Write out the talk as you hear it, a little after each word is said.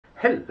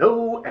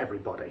Hello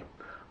everybody.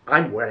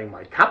 I'm wearing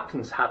my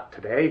captain's hat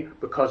today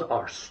because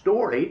our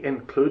story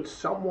includes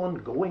someone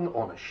going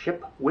on a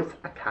ship with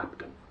a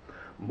captain.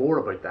 More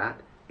about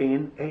that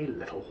in a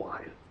little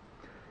while.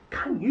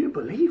 Can you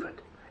believe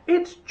it?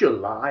 It's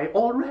July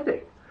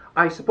already.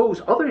 I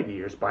suppose other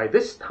years by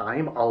this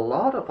time a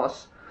lot of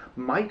us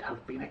might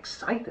have been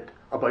excited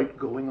about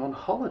going on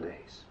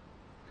holidays.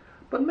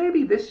 But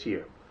maybe this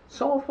year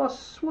some of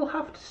us will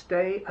have to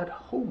stay at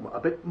home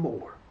a bit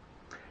more.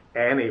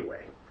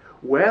 Anyway,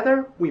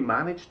 whether we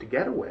manage to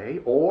get away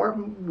or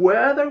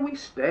whether we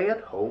stay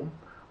at home,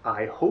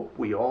 I hope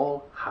we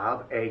all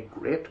have a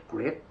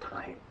great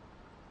time.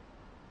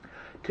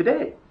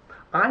 Today,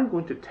 I'm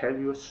going to tell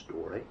you a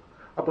story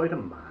about a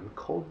man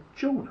called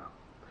Jonah.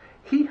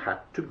 He had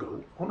to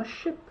go on a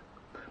ship,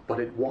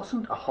 but it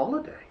wasn't a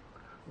holiday.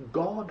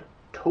 God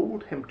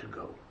told him to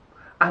go.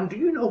 And do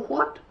you know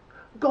what?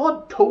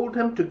 God told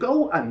him to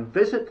go and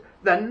visit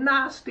the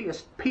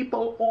nastiest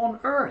people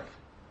on earth.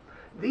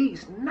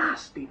 These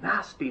nasty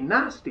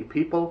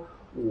people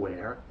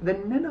were the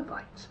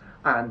Ninevites,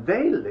 and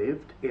they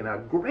lived in a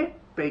great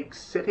big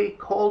city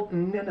called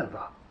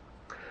Nineveh.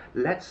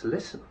 Let's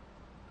listen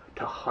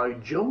to how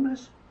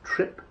Jonah's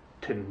trip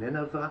to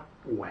Nineveh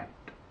went.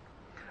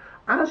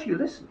 As you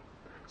listen,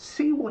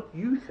 see what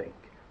you think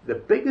the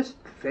biggest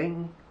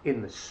thing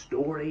in the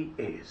story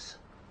is.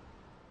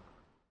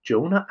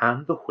 Jonah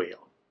and the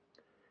Whale.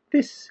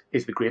 This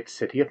is the great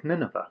city of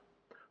Nineveh.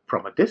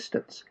 From a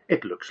distance,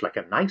 it looks like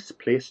a nice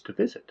place to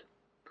visit.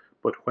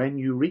 But when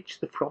you reach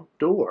the front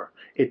door,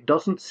 it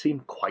doesn't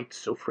seem quite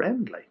so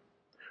friendly.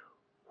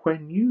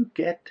 When you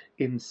get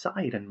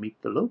inside and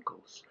meet the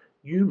locals,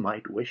 you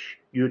might wish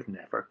you'd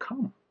never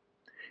come.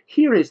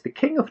 Here is the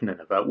king of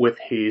Nineveh with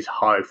his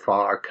 "how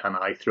far can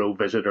I throw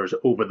visitors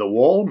over the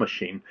wall"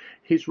 machine.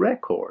 His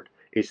record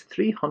is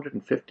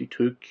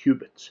 352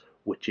 cubits,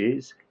 which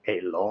is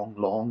a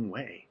long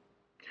way.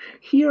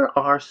 Here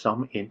are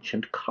some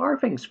ancient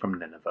carvings from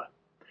Nineveh.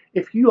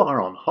 If you are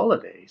on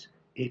holidays,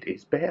 it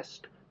is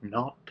best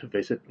not to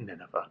visit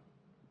Nineveh.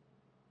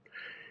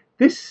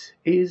 This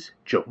is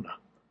Jonah,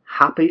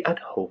 happy at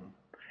home,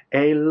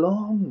 a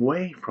long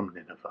way from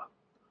Nineveh.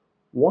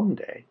 One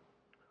day,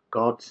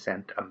 God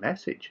sent a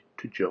message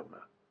to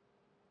Jonah.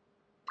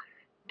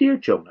 "Dear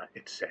Jonah,"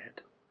 it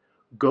said,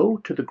 "go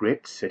to the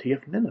great city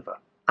of Nineveh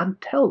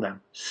and tell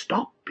them,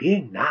 stop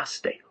being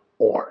nasty,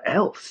 or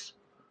else.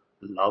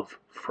 Love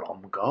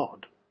from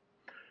God."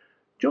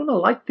 Jonah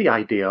liked the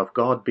idea of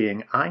God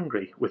being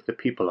angry with the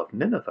people of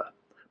Nineveh,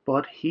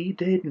 but he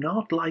did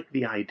not like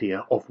the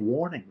idea of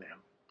warning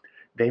them.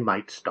 They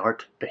might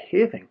start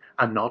behaving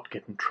and not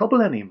get in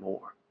trouble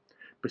anymore.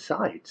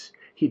 Besides,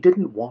 he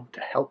didn't want to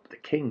help the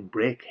king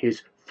break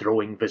his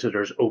throwing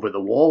visitors over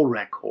the wall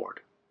record.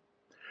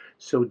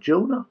 So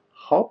Jonah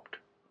hopped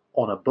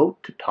on a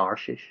boat to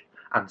Tarshish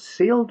and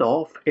sailed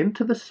off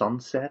into the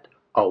sunset,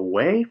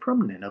 away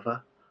from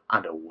Nineveh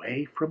and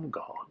away from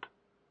God.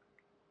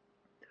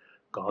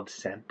 God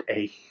sent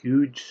a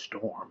huge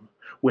storm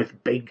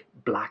with big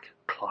black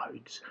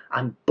clouds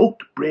and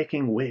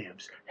boat-breaking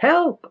waves.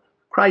 "Help!"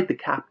 cried the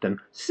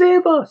captain.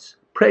 "Save us!"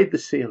 prayed the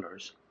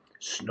sailors.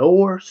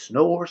 Snore,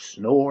 snore,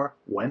 snore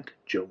went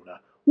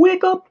Jonah.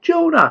 "Wake up,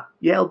 Jonah!"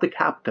 yelled the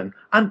captain,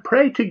 "and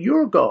pray to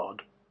your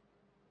God."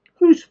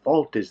 "Whose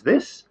fault is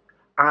this?"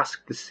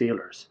 asked the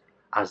sailors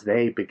as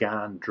they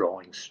began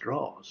drawing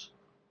straws.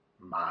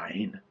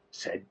 "Mine,"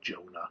 said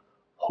Jonah,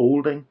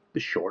 holding the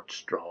short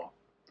straw.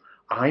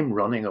 "I'm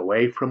running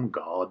away from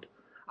God,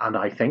 and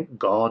I think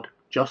God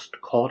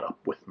just caught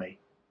up with me.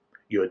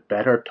 You'd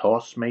better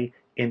toss me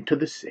into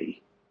the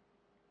sea."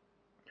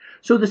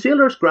 So the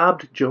sailors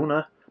grabbed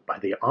Jonah by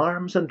the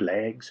arms and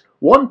legs.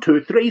 1,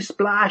 2, 3,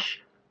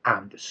 splash!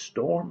 And the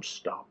storm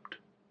stopped.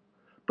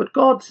 But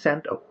God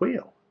sent a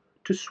whale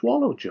to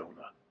swallow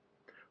Jonah.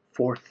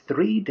 For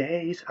 3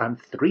 days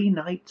and 3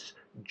 nights,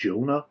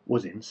 Jonah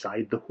was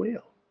inside the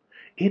whale.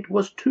 It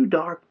was too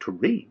dark to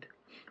read.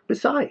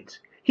 Besides,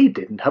 he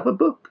didn't have a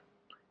book.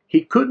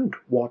 He couldn't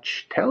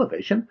watch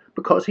television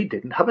because he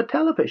didn't have a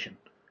television.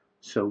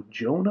 So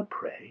Jonah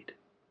prayed,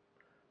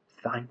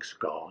 "Thanks,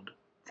 God,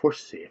 for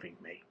saving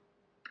me.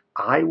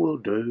 I will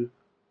do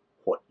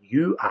what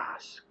you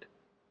asked."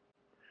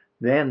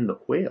 Then the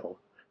whale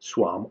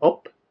swam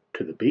up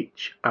to the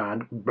beach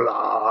and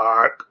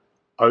blark,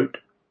 out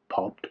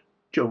popped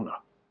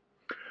Jonah.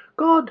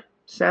 God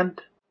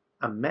sent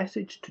a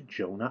message to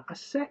Jonah a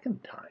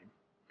second time.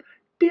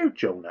 "Dear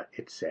Jonah,"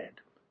 it said,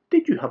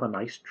 "did you have a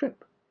nice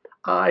trip?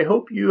 I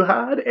hope you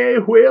had a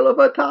whale of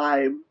a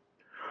time.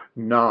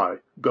 Now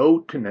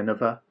go to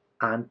Nineveh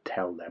and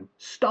tell them,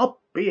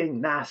 stop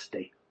being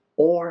nasty,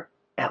 or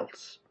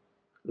else.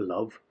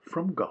 Love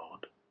from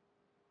God."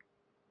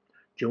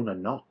 Jonah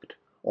knocked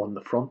on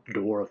the front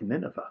door of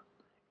Nineveh.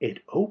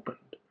 It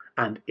opened,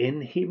 and in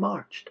he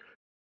marched.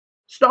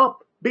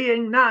 "Stop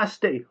being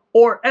nasty,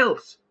 or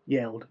else,"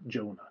 yelled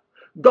Jonah.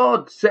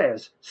 "God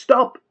says,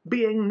 stop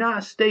being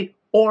nasty,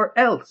 or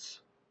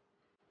else."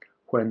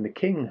 When the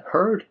king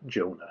heard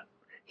Jonah,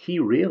 he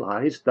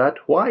realized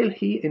that while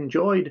he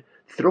enjoyed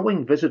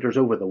throwing visitors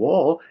over the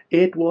wall,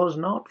 it was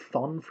not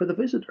fun for the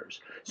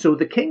visitors. So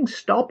the king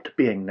stopped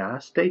being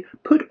nasty,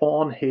 put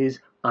on his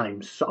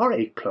I'm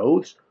sorry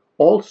clothes,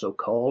 also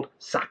called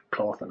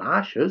sackcloth and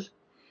ashes,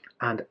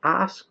 and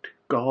asked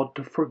God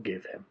to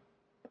forgive him.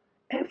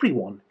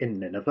 Everyone in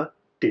Nineveh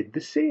did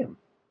the same.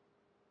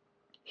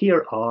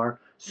 Here are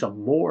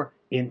some more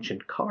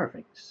ancient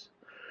carvings.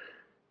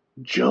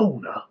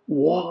 Jonah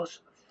was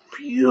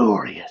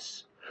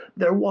furious.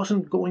 There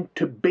wasn't going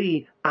to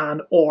be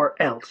an or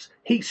else.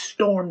 He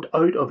stormed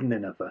out of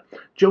Nineveh.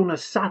 Jonah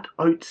sat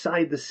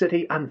outside the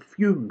city and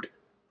fumed.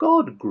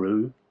 God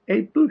grew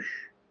a bush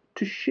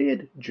to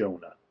shade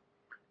Jonah.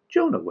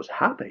 Jonah was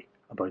happy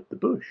about the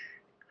bush.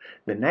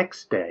 The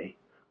next day,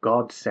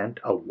 God sent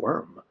a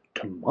worm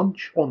to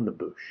munch on the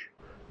bush.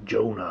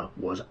 Jonah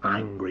was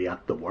angry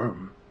at the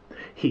worm.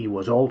 He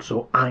was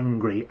also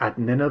angry at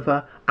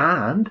Nineveh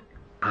and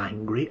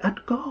angry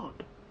at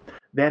God.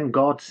 Then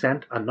God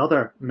sent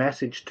another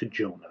message to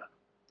Jonah.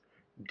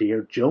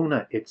 Dear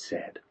Jonah, it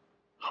said,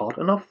 hot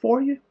enough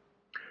for you?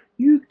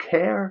 You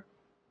care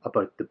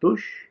about the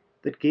bush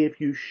that gave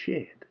you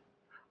shade.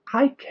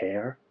 I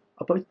care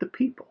about the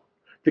people,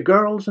 the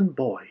girls and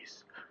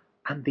boys,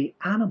 and the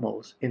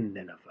animals in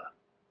Nineveh.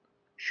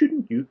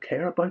 Shouldn't you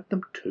care about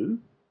them too?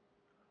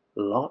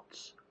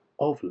 Lots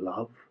of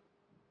love,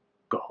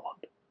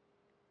 God.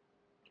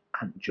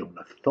 And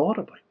Jonah thought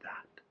about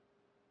that,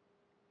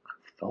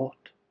 and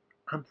thought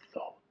and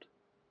thought.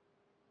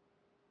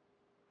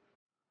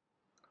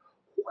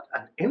 What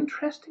an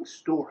interesting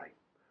story.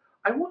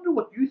 I wonder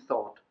what you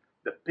thought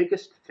the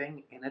biggest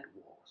thing in it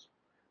was.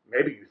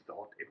 Maybe you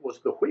thought it was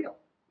the whale.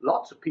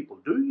 Lots of people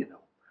do, you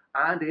know.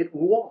 And it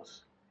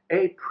was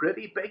a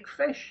pretty big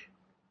fish.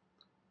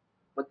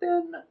 But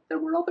then there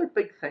were other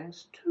big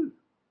things too.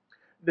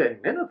 The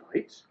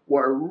Ninevites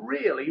were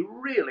really,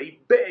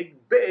 really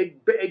big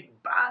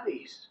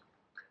baddies.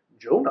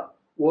 Jonah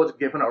was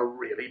given a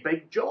really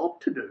big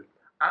job to do,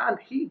 and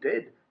he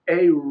did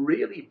a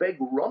really big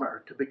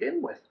runner to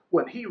begin with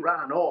when he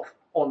ran off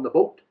on the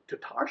boat to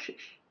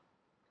Tarshish.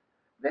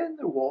 Then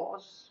there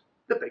was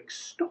the big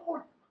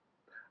storm.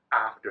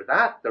 After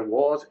that, there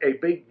was a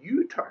big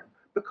U-turn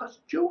because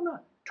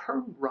Jonah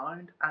turned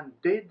round and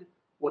did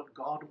what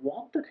God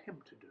wanted him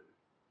to do.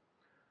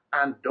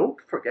 And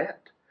don't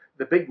forget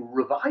the big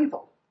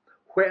revival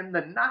when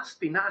the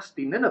nasty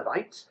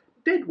Ninevites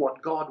did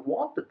what God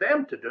wanted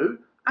them to do,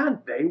 and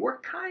they were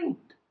kind.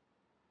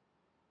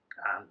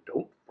 And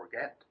don't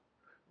forget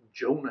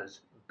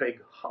Jonah's big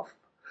huff,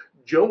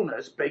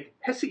 Jonah's big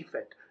hissy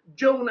fit,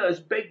 Jonah's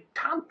big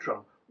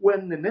tantrum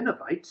when the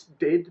Ninevites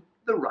did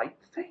the right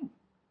thing.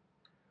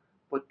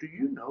 But do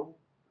you know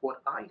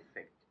what I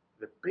think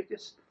the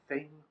biggest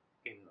thing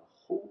in the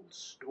whole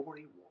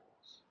story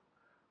was?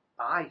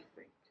 I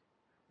think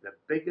the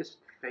biggest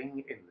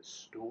thing in the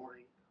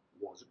story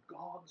was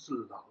God's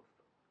love.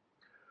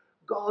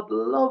 God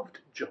loved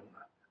Jonah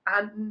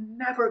and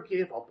never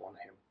gave up on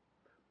him.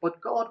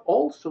 But God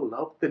also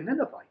loved the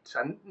Ninevites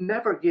and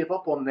never gave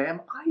up on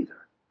them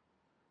either.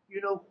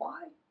 You know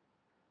why?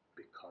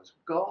 Because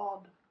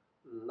God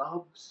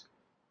loves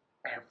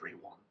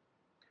everyone.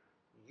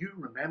 You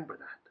remember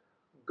that.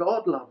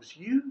 God loves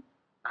you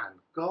and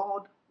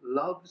God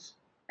loves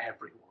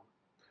everyone.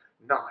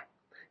 Now,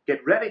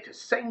 get ready to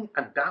sing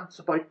and dance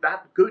about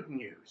that good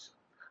news.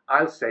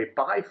 I'll say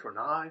bye for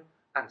now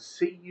and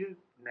see you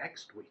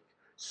next week.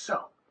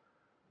 So,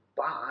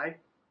 bye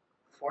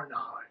for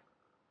now.